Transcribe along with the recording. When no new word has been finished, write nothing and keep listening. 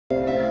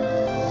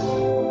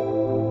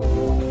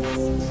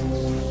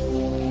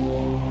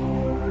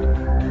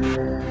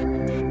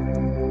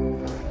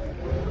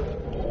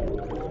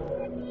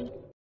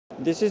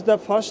This is the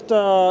first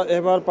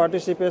ever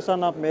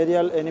participation of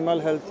Merial Animal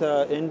Health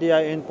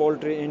India in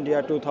Poultry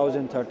India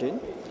 2013.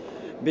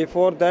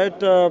 Before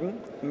that,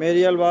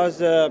 Merial was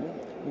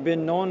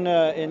been known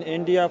in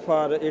India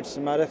for its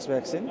Marex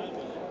vaccine,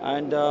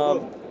 and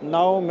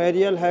now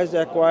Merial has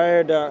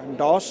acquired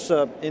DOS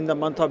in the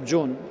month of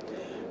June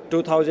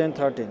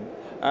 2013.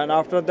 And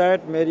after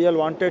that, Merial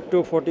wanted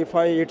to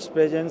fortify its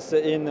presence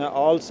in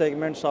all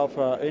segments of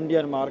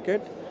Indian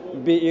market,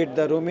 be it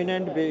the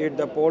ruminant, be it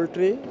the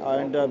poultry,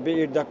 and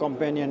be it the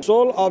companion.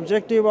 Sole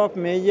objective of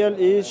Merial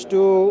is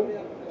to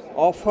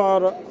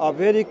offer a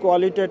very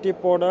qualitative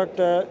product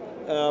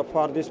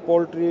for this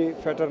poultry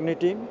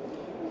fraternity,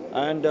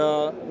 and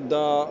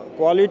the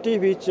quality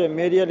which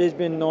Merial has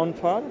been known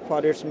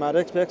for its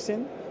Marex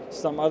vaccine.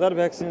 Some other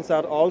vaccines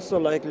are also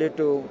likely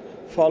to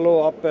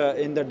follow up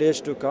in the days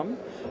to come,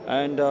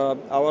 and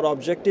our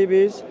objective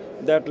is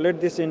that let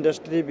this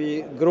industry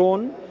be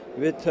grown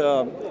with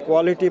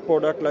quality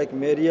product like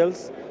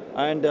Merial's,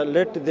 and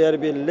let there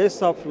be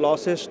less of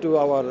losses to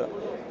our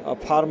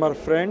farmer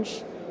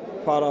friends,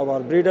 for our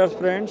breeder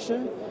friends,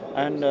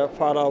 and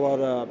for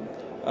our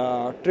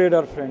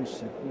trader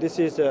friends. This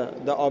is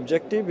the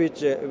objective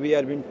which we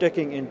have been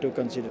taking into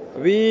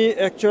consideration. We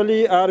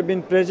actually are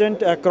been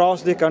present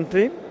across the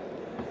country,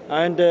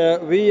 and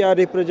we are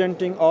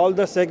representing all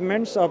the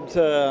segments of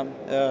the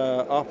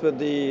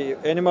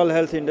animal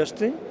health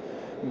industry,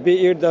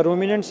 be it the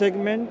ruminant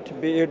segment,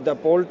 be it the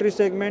poultry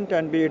segment,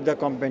 and be it the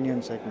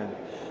companion segment.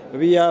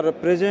 We are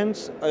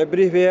present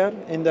everywhere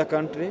in the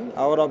country.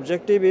 Our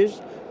objective is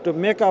to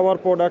make our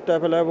product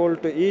available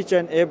to each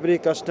and every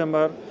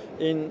customer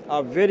in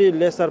a very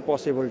lesser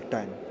possible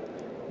time.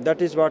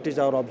 That is what is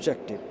our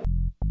objective.